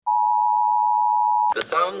The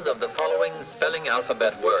sounds of the following spelling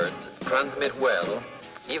alphabet words transmit well,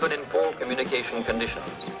 even in poor communication conditions.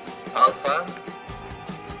 Alpha,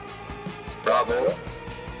 Bravo,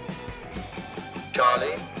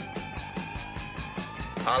 Charlie,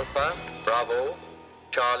 Alpha, Bravo,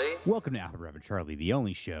 Charlie. Welcome to Alpha Bravo Charlie, the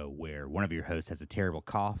only show where one of your hosts has a terrible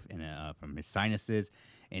cough from his sinuses,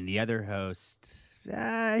 and the other host,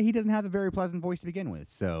 he doesn't have a very pleasant voice to begin with.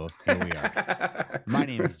 So here we are. My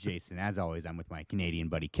name is Jason. As always, I'm with my Canadian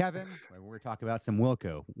buddy Kevin, where we're talking about some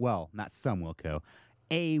Wilco. Well, not some Wilco,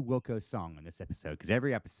 a Wilco song on this episode, because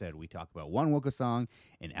every episode we talk about one Wilco song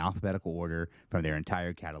in alphabetical order from their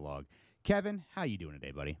entire catalog. Kevin, how you doing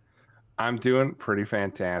today, buddy? I'm doing pretty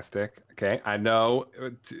fantastic. Okay, I know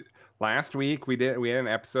last week we had an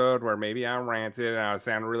episode where maybe I ranted and I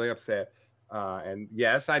sounded really upset. And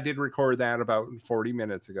yes, I did record that about 40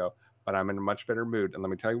 minutes ago, but I'm in a much better mood. And let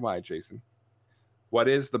me tell you why, Jason. What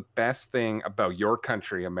is the best thing about your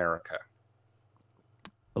country, America?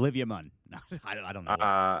 Olivia Munn. No, I don't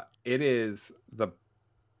know. It is the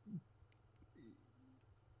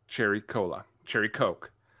cherry cola, cherry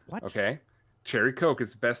Coke. What? Okay. Cherry Coke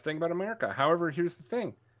is the best thing about America. However, here's the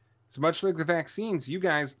thing. It's much like the vaccines. You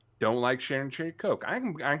guys don't like sharing cherry Coke. I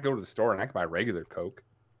can go to the store and I can buy regular Coke.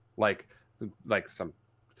 Like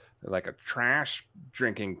a trash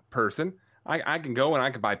drinking person. I can go and I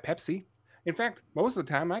can buy Pepsi. In fact, most of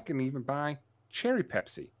the time I can even buy cherry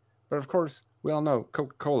Pepsi. But of course, we all know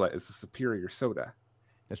Coca-Cola is a superior soda.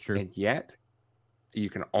 That's true. And yet, you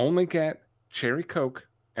can only get cherry Coke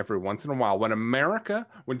every once in a while. When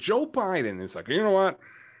Joe Biden is like, you know what?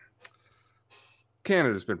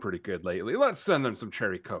 Canada's been pretty good lately. Let's send them some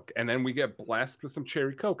cherry Coke. And then we get blessed with some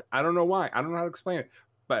cherry Coke. I don't know why. I don't know how to explain it.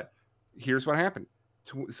 But here's what happened.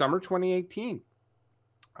 Summer 2018.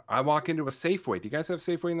 I walk into a Safeway. Do you guys have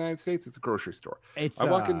Safeway in the United States? It's a grocery store. I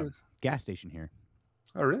walk into a gas station here.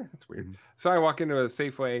 Oh, really? That's weird. Mm-hmm. So I walk into a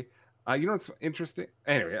Safeway. You know what's interesting?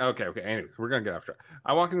 Anyway, okay. Anyways, we're going to get off track.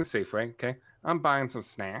 I walk into a Safeway, okay? I'm buying some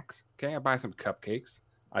snacks, okay? I buy some cupcakes.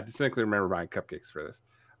 I distinctly remember buying cupcakes for this.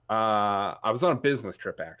 I was on a business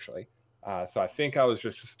trip, actually. So I think I was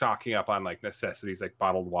just stocking up on, like, necessities, like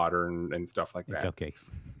bottled water and stuff like that. Cupcakes.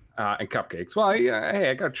 And cupcakes. Well,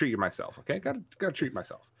 hey, I got to treat myself, okay? Got to treat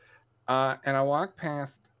myself. And I walk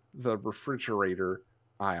past the refrigerator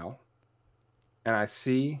aisle, and I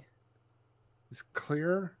see this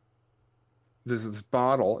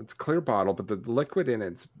bottle. It's a clear bottle, but the liquid in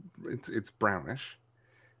it's brownish.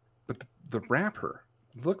 But the wrapper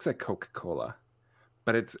looks like Coca-Cola,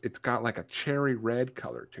 but it's got like a cherry red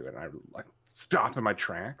color to it. And I like stop in my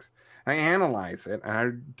tracks. I analyze it, and I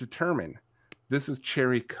determine this is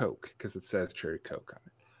cherry Coke because it says cherry Coke on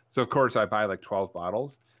it. So of course I buy like 12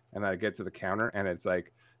 bottles, and I get to the counter, and it's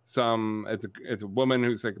like it's a woman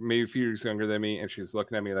who's like maybe a few years younger than me, and she's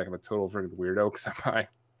looking at me like I'm a total freaking weirdo because I buy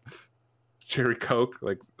cherry Coke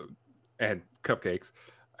and cupcakes,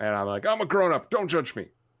 and I'm like, I'm a grown up, don't judge me.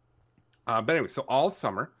 But anyway, so all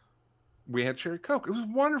summer we had cherry Coke. It was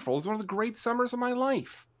wonderful. It was one of the great summers of my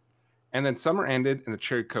life. And then summer ended and the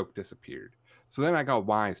cherry Coke disappeared. So then I got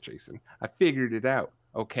wise, Jason. I figured it out.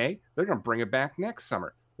 Okay, they're gonna bring it back next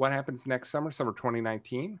summer. What happens next summer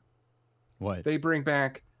 2019? What? They bring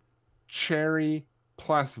back cherry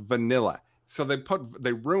plus vanilla. So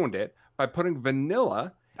they ruined it by putting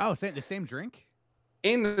vanilla. Oh, the same drink?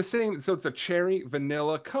 In the same, so it's a cherry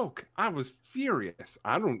vanilla Coke. I was furious.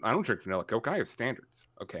 I don't drink vanilla Coke. I have standards.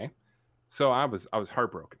 Okay, so I was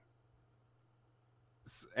heartbroken,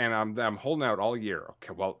 and I'm holding out all year.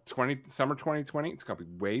 Okay, well, summer 2020, it's gonna be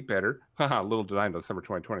way better. Little did I know summer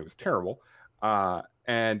 2020 was terrible.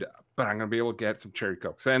 But I'm gonna be able to get some cherry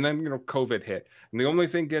Cokes. And then COVID hit, and the only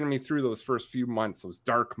thing getting me through those first few months, those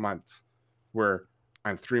dark months, where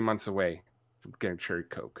I'm 3 months away from getting cherry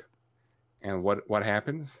Coke. And what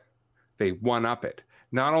happens? They one up it.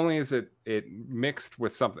 Not only is it mixed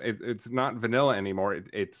with something, it's not vanilla anymore.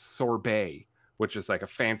 It's sorbet, which is like a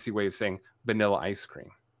fancy way of saying vanilla ice cream.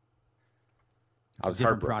 It's a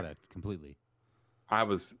different product completely. I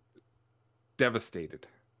was devastated.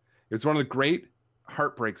 It was one of the great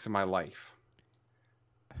heartbreaks of my life.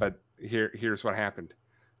 But here's what happened.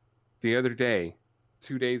 The other day,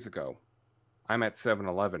 2 days ago, I'm at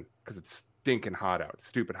 7-Eleven because it's stinking hot out. It's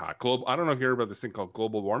stupid hot. I don't know if you heard about this thing called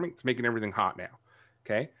global warming. It's making everything hot now.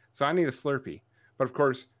 Okay? So I need a Slurpee. But of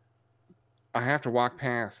course, I have to walk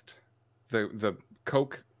past the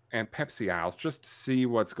Coke and Pepsi aisles just to see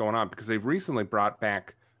what's going on because they've recently brought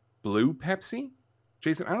back blue Pepsi.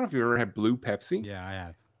 Jason, I don't know if you've ever had blue Pepsi. Yeah, I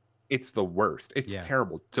have. It's the worst. It's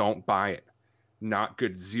terrible. Don't buy it. Not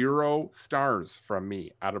good. 0 stars from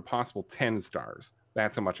me out of possible 10 stars.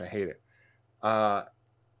 That's how much I hate it. And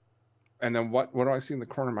then what do I see in the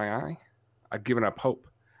corner of my eye? I've given up hope.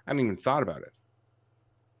 I hadn't even thought about it.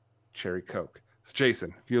 Cherry Coke. So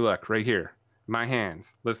Jason, if you look right here, my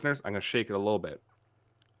hands, listeners, I'm gonna shake it a little bit.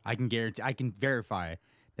 I can verify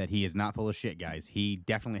that he is not full of shit, guys. He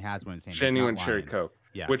definitely has one in his hand. Genuine Cherry Coke.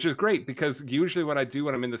 Yeah. Which is great because usually what I do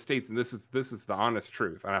when I'm in the States, and this is the honest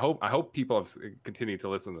truth, and I hope people have continued to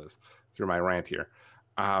listen to this through my rant here.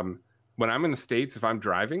 When I'm in the States, if I'm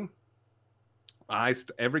driving,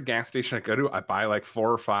 every gas station I go to, I buy like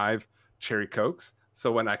 4 or 5 Cherry Cokes.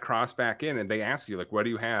 So when I cross back in and they ask you like, what do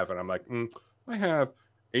you have? And I'm like, I have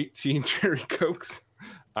 18 Cherry Cokes.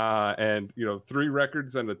 And 3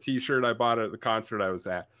 records and a T-shirt I bought at the concert I was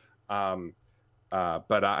at.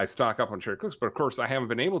 But I stock up on Cherry Cokes. But of course, I haven't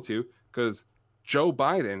been able to because Joe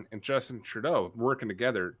Biden and Justin Trudeau are working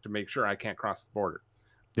together to make sure I can't cross the border.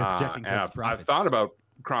 They're protecting Coke's profits. I've thought about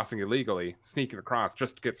crossing illegally, sneaking across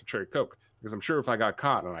just to get some Cherry Coke because I'm sure if I got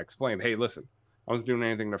caught and I explained, hey, listen, I wasn't doing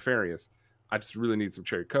anything nefarious. I just really need some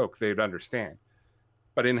Cherry Coke. They'd understand.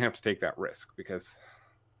 But I didn't have to take that risk because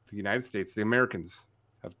the United States, the Americans,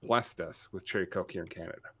 have blessed us with Cherry Coke here in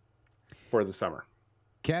Canada for the summer.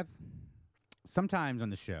 Kev, sometimes on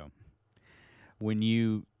the show, when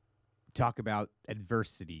you talk about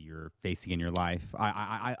adversity you're facing in your life,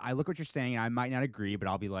 I look what you're saying, and I might not agree, but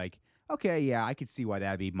I'll be like, okay, yeah, I could see why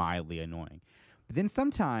that'd be mildly annoying. But then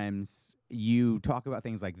sometimes you talk about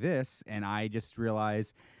things like this, and I just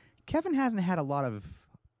realize Kevin hasn't had a lot of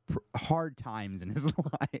hard times in his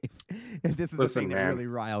life. If this is the thing that really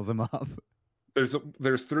riles him up.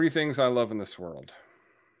 There's 3 things I love in this world: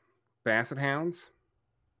 Basset Hounds,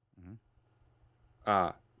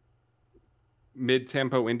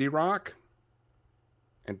 mid-tempo indie rock,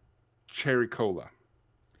 and Cherry Cola.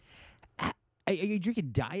 Are you drinking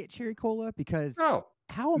diet Cherry Cola? Because no.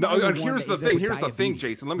 How am I here's the thing. Here's the thing,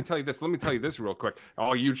 Jason. Let me tell you this real quick.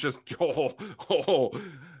 Oh, you just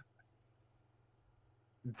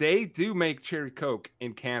They do make Cherry Coke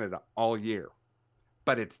in Canada all year,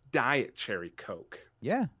 but it's diet Cherry Coke.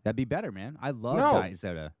 Yeah, that'd be better, man. I love diet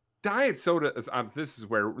soda. Diet soda is this is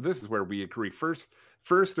where we agree. First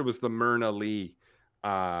it was the Myrna Lee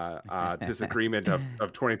disagreement of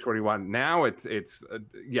 2021. Now it's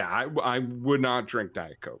I would not drink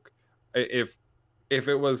Diet Coke. If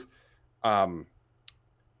it was if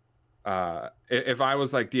I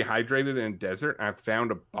was like dehydrated in a desert and I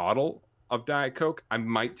found a bottle of Diet Coke, I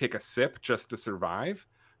might take a sip just to survive,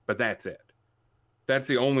 but that's it. That's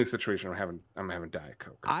the only situation I'm having Diet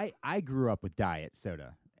Coke. I grew up with diet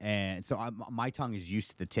soda, and so my tongue is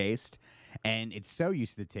used to the taste, and it's so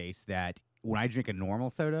used to the taste that when I drink a normal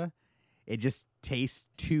soda, it just tastes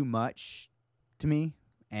too much to me,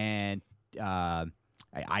 and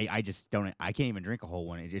I just don't. I can't even drink a whole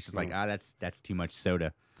one. It's just like that's too much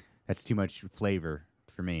soda, that's too much flavor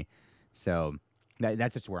for me. So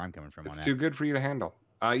that's just where I'm coming from. It's too good for you to handle.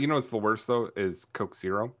 What's the worst though is Coke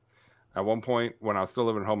Zero. At one point, when I was still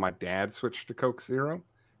living at home, my dad switched to Coke Zero,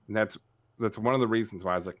 and that's one of the reasons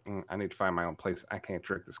why I was like, I need to find my own place. I can't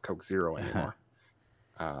drink this Coke Zero anymore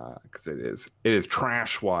because it is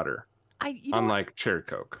trash water. Unlike Cherry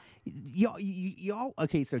Coke. Y'all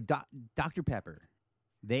okay? So Dr. Pepper,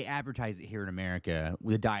 they advertise it here in America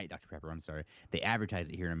with a diet Dr. Pepper. I'm sorry, they advertise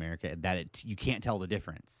it here in America that you can't tell the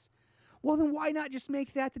difference. Well, then why not just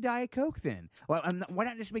make that the Diet Coke then? Well, why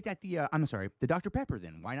not just make that the Dr. Pepper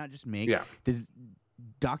then? Why not just make this?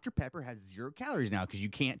 Dr. Pepper has 0 calories now because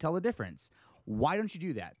you can't tell the difference. Why don't you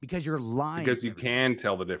do that? Because you're lying. Because you can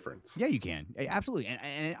tell the difference. Yeah, you can. Absolutely.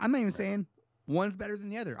 And I'm not even saying one's better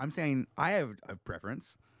than the other. I'm saying I have a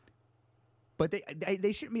preference. But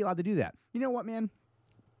they shouldn't be allowed to do that. You know what, man?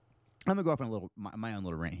 I'm going to go off on my own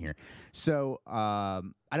little rant here. So I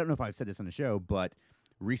don't know if I've said this on the show, but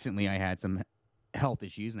recently I had some health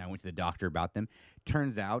issues, and I went to the doctor about them.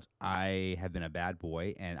 Turns out I have been a bad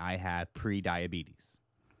boy, and I have pre-diabetes.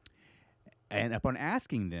 And upon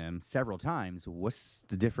asking them several times, what's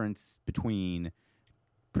the difference between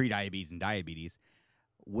pre-diabetes and diabetes,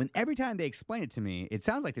 every time they explain it to me, it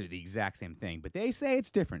sounds like they're the exact same thing, but they say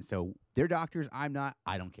it's different. So they're doctors, I'm not,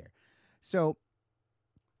 I don't care. So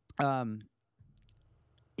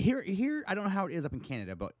here, I don't know how it is up in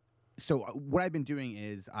Canada, but so what I've been doing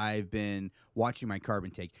is I've been watching my carb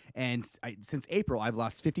intake, and since April I've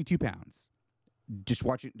lost 52 pounds. Just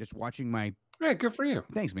watching my. Yeah, good for you.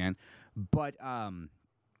 Thanks, man. But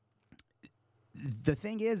the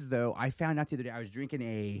thing is, though, I found out the other day I was drinking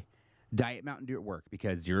a Diet Mountain Dew at work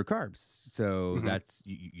because 0 carbs. So that's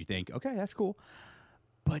you think, okay, that's cool.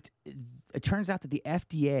 But it turns out that the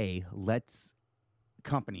FDA lets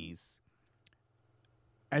companies,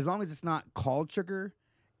 as long as it's not called sugar,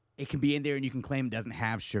 it can be in there and you can claim it doesn't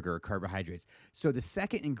have sugar or carbohydrates. So the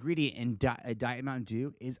second ingredient in Diet Mountain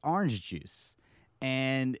Dew is orange juice.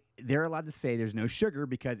 And they're allowed to say there's no sugar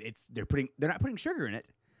because they're not putting sugar in it,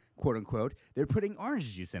 quote unquote. They're putting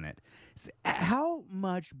orange juice in it. So how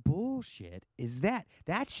much bullshit is that?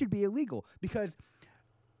 That should be illegal because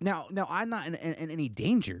now I'm not in any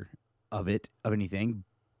danger of anything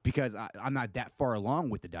because I'm not that far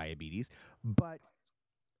along with the diabetes. But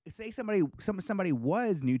say somebody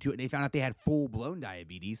was new to it and they found out they had full blown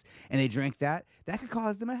diabetes and they drank that could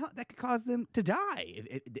cause them to die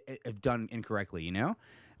if done incorrectly, you know.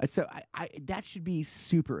 So I that should be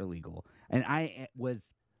super illegal. And I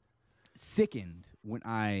was sickened when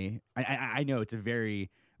I know it's a very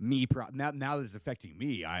me problem now that it's affecting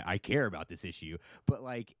me. I care about this issue, but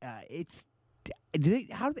like is that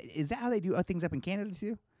how they do things up in Canada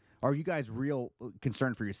too? Or are you guys real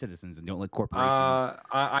concerned for your citizens and don't let corporations?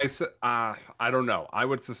 I don't know. I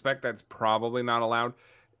would suspect that's probably not allowed.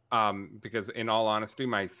 Because in all honesty,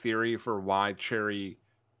 my theory for why cherry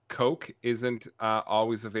Coke isn't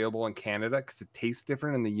always available in Canada, because it tastes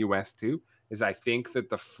different in the U.S. too, is I think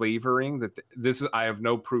that the flavoring I have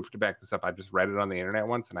no proof to back this up. I just read it on the internet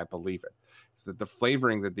once and I believe it. Is that the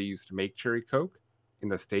flavoring that they use to make cherry Coke in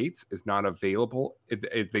the States is not available.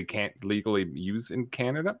 They can't legally use in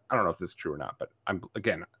Canada. I don't know if this is true or not, but I'm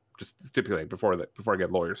again just stipulating before I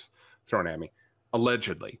get lawyers thrown at me.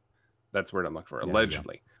 Allegedly, that's the word I'm looking for.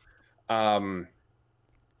 Allegedly, I don't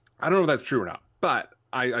know if that's true or not, but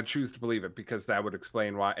I choose to believe it because that would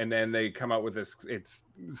explain why. And then they come out with this. It's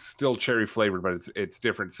still cherry flavored, but it's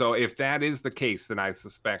different. So if that is the case, then I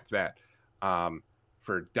suspect that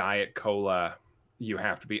for Diet Cola, you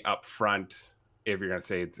have to be upfront if you're going to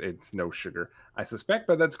say it's no sugar. I suspect,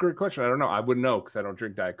 but that's a great question. I don't know. I wouldn't know because I don't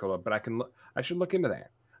drink Diet Cola, but I should look into that.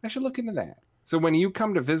 So when you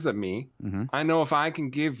come to visit me, I know if I can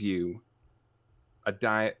give you a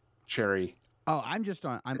Diet Cherry. Oh, I'm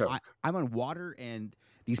on water and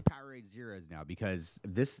these Powerade Zeros now because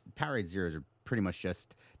this Powerade Zeros are pretty much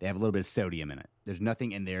they have a little bit of sodium in it. There's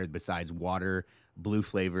nothing in there besides water, blue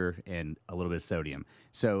flavor, and a little bit of sodium.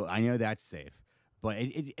 So I know that's safe. But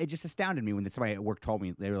it just astounded me when somebody at work told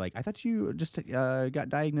me, they were like, I thought you just got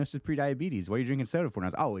diagnosed with prediabetes. What are you drinking soda for? And I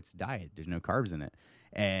was, oh, it's diet. There's no carbs in it.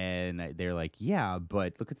 And they're like, yeah,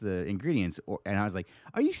 but look at the ingredients. And I was like,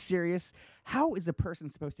 are you serious? How is a person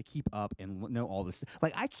supposed to keep up and know all this?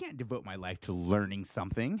 Like, I can't devote my life to learning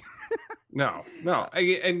something. No.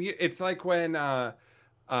 And it's like when they'll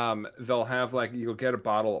have you'll get a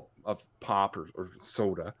bottle of pop or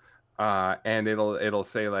soda. And it'll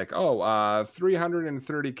say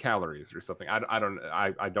 330 calories or something. I don't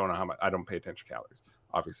know how much. I don't pay attention to calories.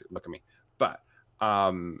 Obviously, look at me. But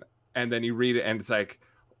and then you read it, and it's like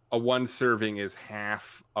a one serving is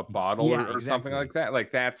half a bottle or exactly. something like that.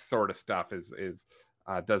 Like that sort of stuff is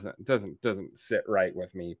doesn't sit right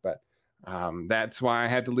with me. But that's why I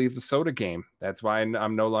had to leave the soda game. That's why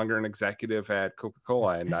I'm no longer an executive at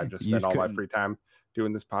Coca-Cola, and I just spend all my free time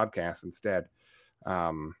doing this podcast instead.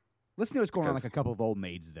 Listen to what's going on like a couple of old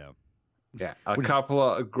maids, though. Yeah, couple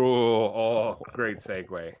of great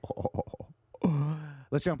segue.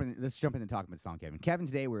 Let's jump in and talk about the song, Kevin. Kevin,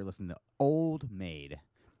 today we're listening to "Old Maid"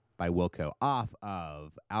 by Wilco off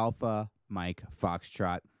of Alpha Mike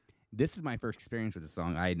Foxtrot. This is my first experience with the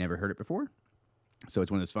song. I had never heard it before, so it's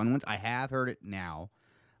one of those fun ones. I have heard it now,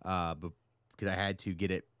 because I had to get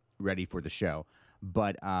it ready for the show.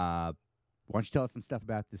 But why don't you tell us some stuff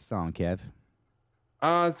about this song, Kev?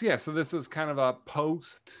 So this is kind of a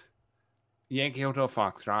post Yankee Hotel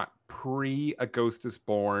Foxtrot, pre A Ghost Is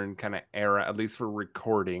Born kind of era, at least for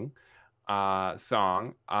recording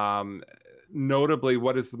song. Notably,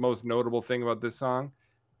 what is the most notable thing about this song?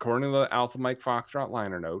 According to the Alpha Mike Foxtrot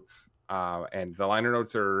liner notes, and the liner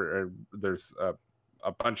notes there's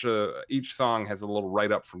a bunch of, each song has a little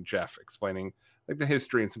write-up from Jeff explaining like the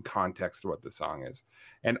history and some context to what the song is.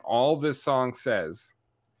 And all this song says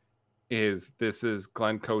is this is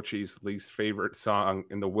Glenn Cochie's least favorite song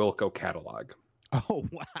in the Wilco catalog. Oh,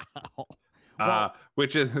 wow.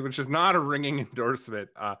 Which is not a ringing endorsement.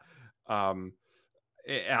 I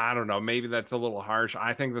don't know. Maybe that's a little harsh.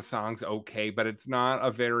 I think the song's okay, but it's not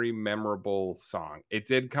a very memorable song. It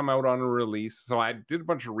did come out on a release, so I did a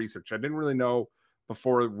bunch of research. I didn't really know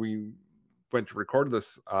before we went to record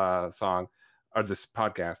this song or this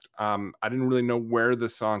podcast. I didn't really know where the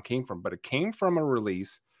song came from, but it came from a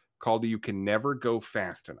release called "You Can Never Go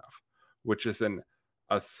Fast Enough," which is an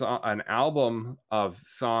album of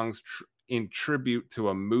songs in tribute to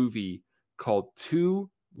a movie called Two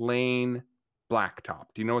Lane Blacktop.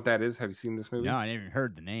 Do you know what that is? Have you seen this movie? No, I never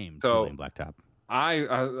heard the name. So, Two Lane Blacktop.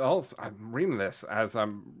 I'm reading this as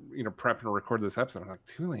I'm prepping to record this episode. I'm like,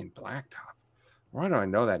 Two-Lane Blacktop. Why do I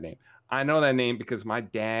know that name? I know that name because my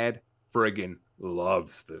dad friggin'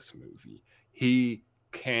 loves this movie. He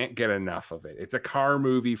can't get enough of it. It's a car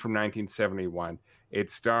movie from 1971. It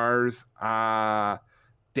stars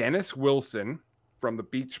Dennis Wilson from the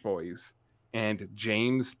Beach Boys and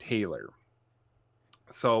James Taylor.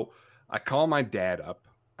 So I call my dad up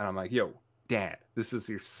and I'm like, yo, Dad, this is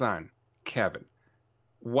your son, Kevin.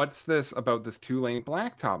 What's this about this Two-Lane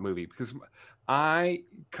Blacktop movie? Because a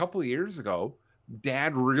couple of years ago,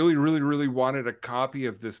 Dad really, really, really wanted a copy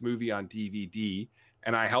of this movie on DVD.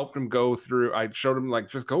 And I helped him go through. I showed him, like,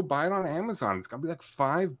 just go buy it on Amazon. It's gonna be like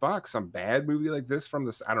 $5. Some bad movie like this from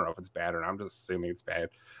this. I don't know if it's bad or not. I'm just assuming it's bad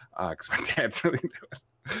because my dad's really into it.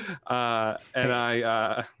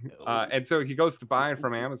 And so he goes to buy it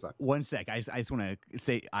from Amazon. One sec. I just want to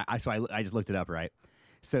say. I just looked it up, right?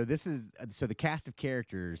 So the cast of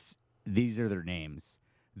characters. These are their names: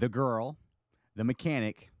 the girl, the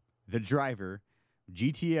mechanic, the driver,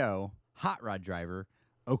 GTO, hot rod driver,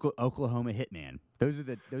 Oklahoma Hitman. Those are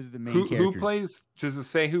the main characters. Who plays? Does it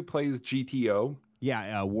say who plays GTO?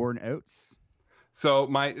 Yeah, Warren Oates. So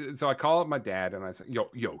I call up my dad and I say,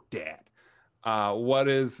 yo, Dad,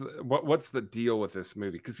 what's the deal with this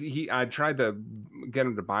movie? Because I tried to get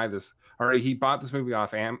him to buy this, or he bought this movie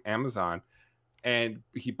off Amazon, and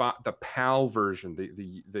he bought the PAL version,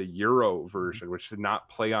 the Euro version, which did not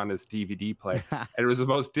play on his DVD player. And it was the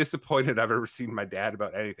most disappointed I've ever seen my dad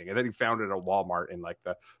about anything. And then he found it at Walmart in like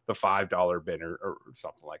the $5 bin or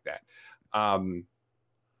something like that. And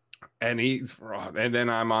then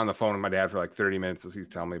I'm on the phone with my dad for like 30 minutes as he's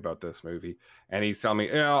telling me about this movie. And he's telling me,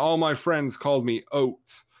 yeah, all my friends called me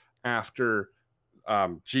Oates after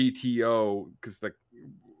GTO because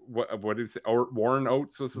what did it say? Warren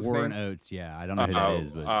Oates was his name? Warren Oates, yeah. I don't know who that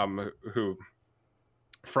is, but who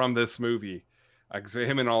from this movie, because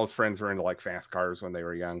him and all his friends were into like fast cars when they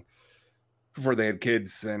were young, before they had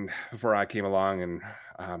kids and before I came along, and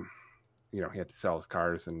he had to sell his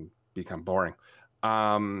cars and become boring.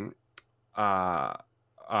 And then I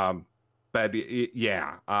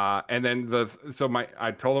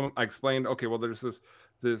told him, I explained, okay, well, there's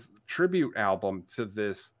this tribute album to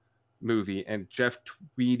this movie, and Jeff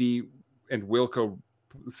Tweedy and Wilco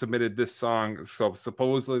submitted this song, so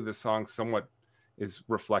supposedly the song somewhat is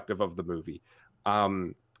reflective of the movie.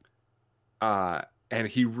 And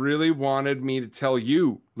he really wanted me to tell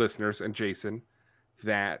you, listeners, and Jason,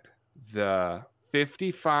 that the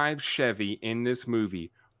 55 Chevy in this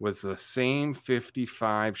movie was the same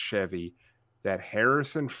 55 Chevy that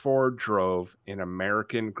Harrison Ford drove in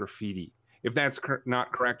American Graffiti. If that's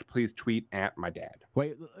not correct, please tweet at my dad.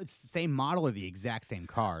 Wait, it's the same model or the exact same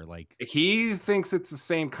car? Like, he thinks it's the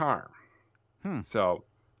same car. So,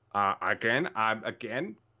 again,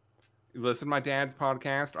 listen to my dad's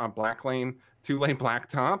podcast on Two-Lane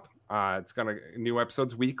Blacktop. It's gonna new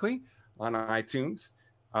episodes weekly on iTunes.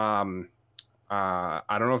 I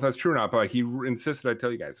don't know if that's true or not, but he insisted I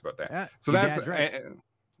tell you guys about that. So that's right.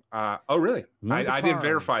 Oh, really? I didn't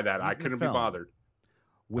verify that. I couldn't be bothered.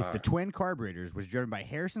 With the twin carburetors, was driven by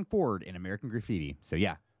Harrison Ford in American Graffiti. So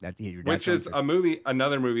yeah, which is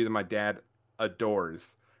another movie that my dad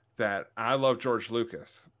adores. That I love George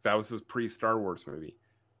Lucas. That was his pre-Star Wars movie.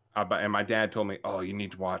 And my dad told me, "Oh, you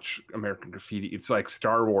need to watch American Graffiti. It's like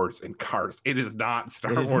Star Wars in cars. It is not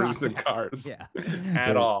Star Wars in cars,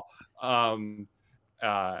 at all." And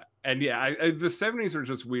yeah, the 70s are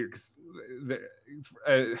just weird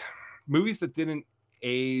because movies that didn't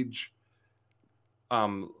age.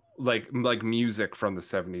 Like music from the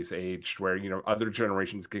 70s aged, where other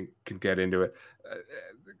generations can get into it.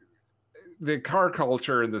 The car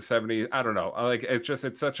culture in the 70s, I don't know. Like it's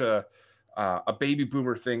such a baby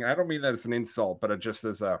boomer thing. I don't mean that as an insult, but it just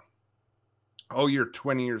as you're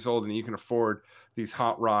 20 years old and you can afford these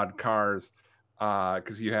hot rod cars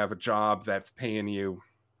because you have a job that's paying you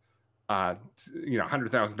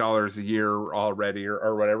 $100,000 a year already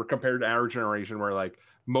or whatever, compared to our generation where like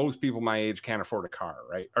most people my age can't afford a car,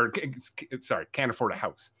 right? Or can't afford a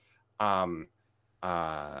house. But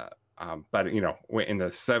in the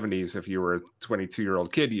 70s, if you were a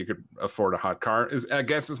 22-year-old kid, you could afford a hot car. Is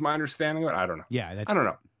my understanding of it. I don't know. Yeah, I don't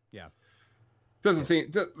know. Yeah, doesn't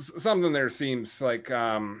seem something there seems like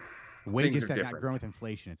wages have not grown with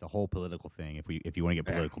inflation. It's a whole political thing. If you want to get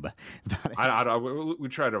political about it, we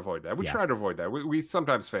try to avoid that. We try to avoid that. We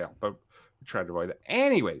sometimes fail, but we try to avoid that.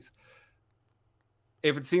 Anyways.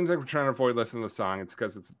 If it seems like we're trying to avoid listening to the song, it's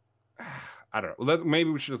because it's, I don't know. Maybe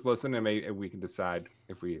we should just listen and maybe we can decide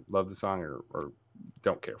if we love the song or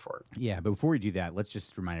don't care for it. Yeah, but before we do that, let's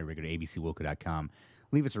just remind everybody to go to abcwilco.com.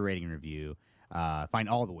 Leave us a rating and review. Find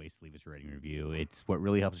all the ways to leave us a rating review. It's what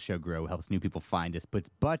really helps the show grow, helps new people find us, puts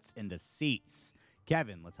butts in the seats.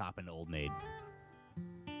 Kevin, let's hop into Old Maid.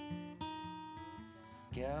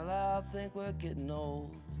 Girl, I think we're getting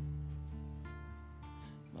old.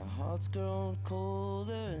 My heart's grown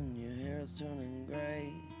colder and your hair's turning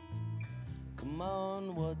gray. Come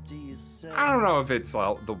on, what do you say? I don't know if it's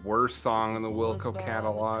the worst song in the Wilco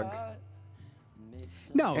catalog.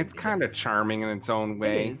 No, It's kind of charming in its own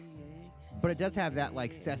way. It is, but it does have that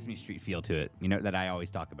like Sesame Street feel to it, that I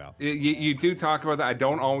always talk about. You do talk about that. I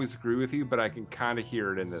don't always agree with you, but I can kind of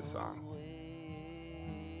hear it in this song.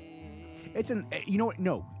 It's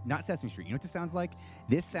no, not Sesame Street. You know what this sounds like?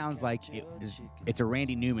 This sounds like it's a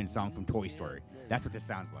Randy Newman song from Toy Story. That's what this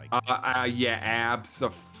sounds like. Yeah,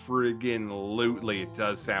 abso-friggin-lutely. It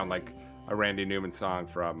does sound like a Randy Newman song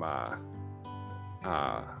from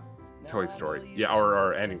Toy Story. Yeah,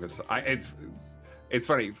 or any of this. It's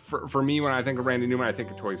funny. For me, when I think of Randy Newman, I think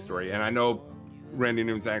of Toy Story. And I know Randy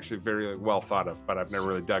Newman's actually very well thought of, but I've never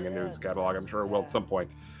really dug into his catalog. I'm sure I will at some point.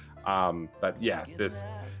 But yeah,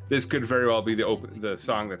 this could very well be the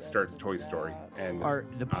song that starts Toy Story, or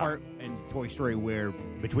the part in Toy Story where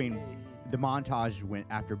between the montage when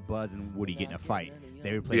after Buzz and Woody get in a fight,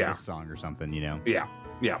 they would play this song or something, Yeah.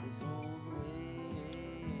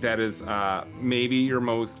 That is maybe your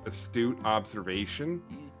most astute observation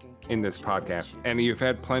in this podcast, and you've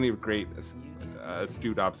had plenty of great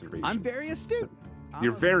astute observations. I'm very astute.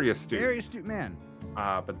 You're very astute. Very astute man.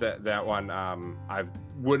 But that one, I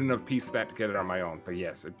wouldn't have pieced that together on my own. But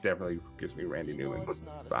yes, it definitely gives me Randy Newman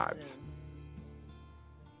vibes.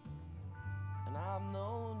 And I've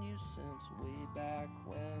known you since way back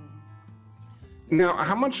when. Now,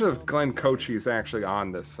 how much of Glenn Cochi is actually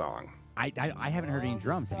on this song? I haven't heard any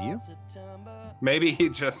drums. Have you? Maybe he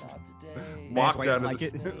just walked out of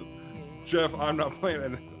it. Jeff, I'm not playing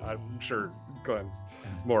it. I'm sure Glenn's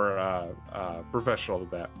more professional than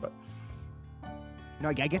that, but. No,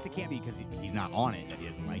 I guess it can't be because he's not on it that he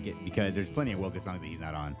doesn't like it, because there's plenty of Wilco songs that he's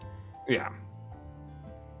not on. Yeah.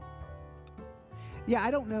 Yeah, I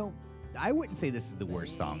don't know. I wouldn't say this is the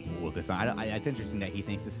worst song, Wilco song. It's interesting that he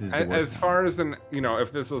thinks this is the worst. As far as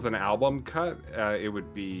if this was an album cut, it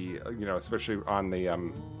would be, especially on the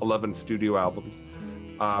 11 studio albums.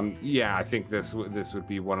 Yeah, I think this would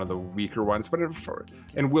be one of the weaker ones. But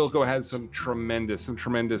and Wilco has some tremendous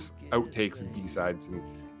outtakes and B-sides and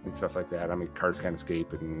stuff like that. I mean, Cars Can't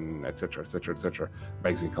Escape and et cetera, et cetera, et cetera.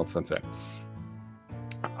 Magazine called Sunset.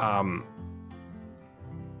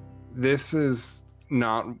 This is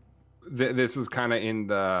not. This is kind of in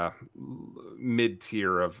the mid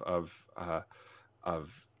tier of kind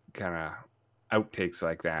of outtakes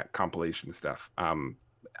like that, compilation stuff.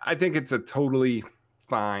 I think it's a totally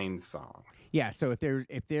fine song. Yeah. So if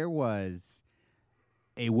there was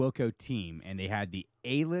a Wilco team and they had the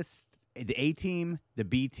A-list, the A team, the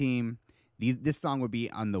B team, this song would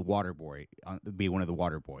be on the Waterboy. Would be one of the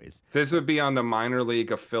Waterboys. This would be on the minor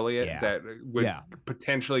league affiliate that would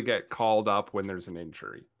potentially get called up when there's an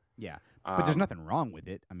injury. Yeah, but there's nothing wrong with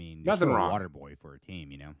it. I mean, nothing wrong. Waterboy for a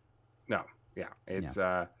team, No, yeah, it's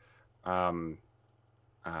yeah. I'm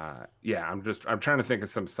trying to think of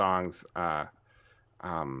some songs that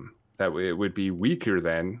it would be weaker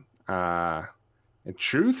than. And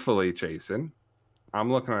truthfully, Jason,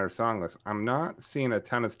 I'm looking at our song list. I'm not seeing a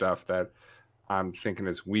ton of stuff that I'm thinking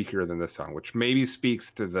is weaker than this song, which maybe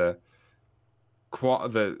speaks to the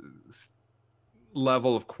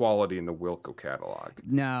level of quality in the Wilco catalog.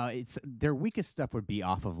 No, their weakest stuff would be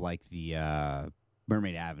off of like the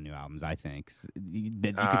Mermaid Avenue albums, I think. That you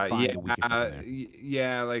could find the weakest stuff in there.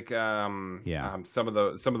 Yeah, like some of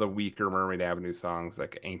the weaker Mermaid Avenue songs,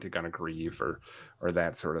 like Ain't It Gonna Grieve or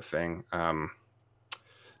that sort of thing.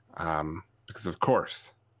 Because of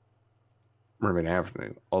course, Mermaid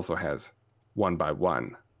Avenue also has One by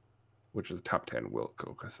One, which is a top 10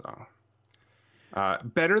 Wilco song.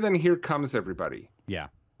 Better than Here Comes Everybody. Yeah.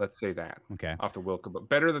 Let's say that. Okay. Off the Wilco book.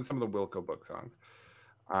 Better than some of the Wilco book songs.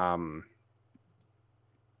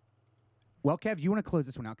 Well, Kev, you want to close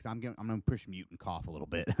this one out because I'm gonna push mute and cough a little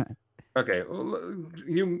bit. Okay.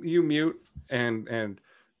 You mute and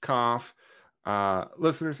cough.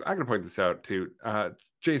 Listeners, I'm gonna point this out too.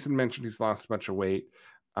 Jason mentioned he's lost a bunch of weight.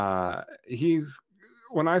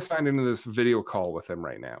 When I signed into this video call with him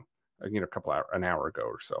right now, an hour ago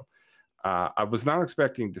or so, I was not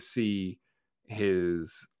expecting to see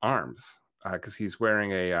his arms because he's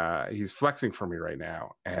wearing he's flexing for me right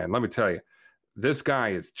now. And let me tell you, this guy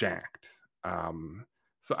is jacked.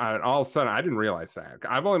 So all of a sudden, I didn't realize that.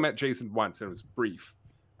 I've only met Jason once, and it was brief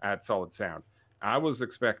at Solid Sound. I was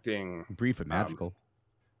expecting brief and magical.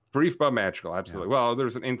 Brief but magical, absolutely. Yeah. Well,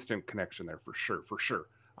 there's an instant connection there for sure.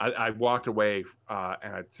 I walked away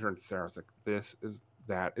and I turned to Sarah. I was like,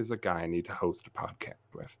 that is a guy I need to host a podcast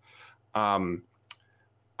with.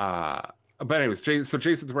 But anyways, so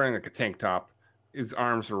Jason's wearing like a tank top. His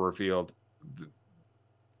arms are revealed.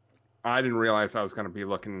 I didn't realize I was going to be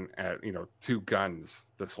looking at, two guns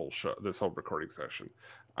this whole recording session.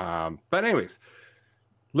 But anyways,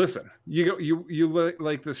 listen, you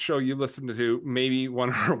like this show, you listen to maybe one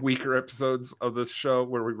of our weaker episodes of this show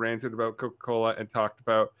where we ranted about Coca-Cola and talked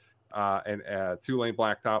about an 2-lane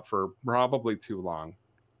blacktop for probably too long.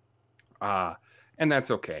 And that's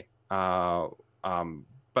okay.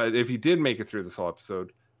 But if you did make it through this whole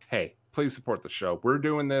episode, hey, please support the show. We're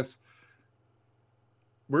doing this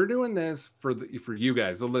for you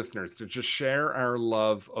guys, the listeners, to just share our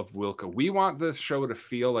love of Wilco. We want this show to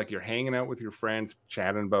feel like you're hanging out with your friends,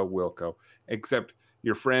 chatting about Wilco, except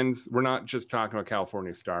your friends, we're not just talking about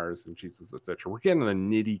California Stars and Jesus, etc. We're getting the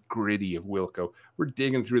nitty gritty of Wilco. We're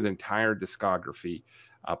digging through the entire discography,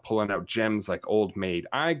 pulling out gems like Old Maid.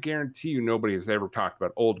 I guarantee you nobody has ever talked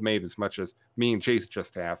about Old Maid as much as me and Jason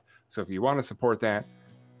just have. So if you want to support that,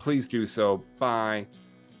 please do so by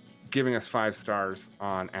giving us 5 stars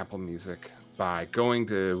on Apple Music, by going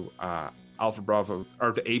to Alpha Bravo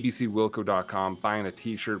or to abcwilco.com, buying a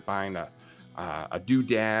t-shirt, buying a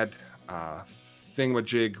doodad,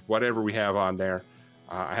 thingamajig, whatever we have on there.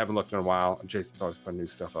 I haven't looked in a while. Jason's always putting new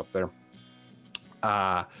stuff up there.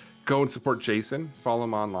 Go and support Jason. Follow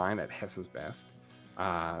him online at Hess's Best.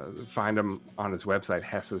 Find him on his website,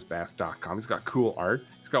 hessesbest.com. He's got cool art.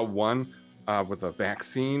 He's got one with a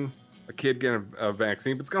vaccine, a kid getting a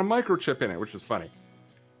vaccine, but it's got a microchip in it, which is funny.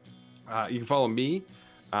 You can follow me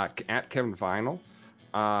at Kevin Vinyl.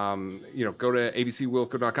 Go to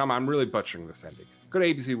abcwilco.com. I'm really butchering this ending. Go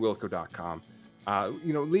to abcwilco.com.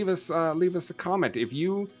 Leave us a comment. If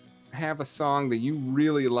you have a song that you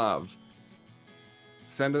really love,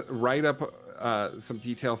 write up some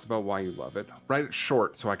details about why you love it. Write it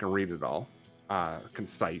short so I can read it all,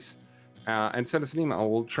 concise, and send us an email.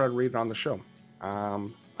 We'll try to read it on the show.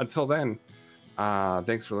 Until then,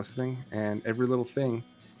 thanks for listening, and every little thing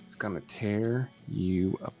is gonna tear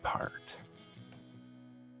you apart.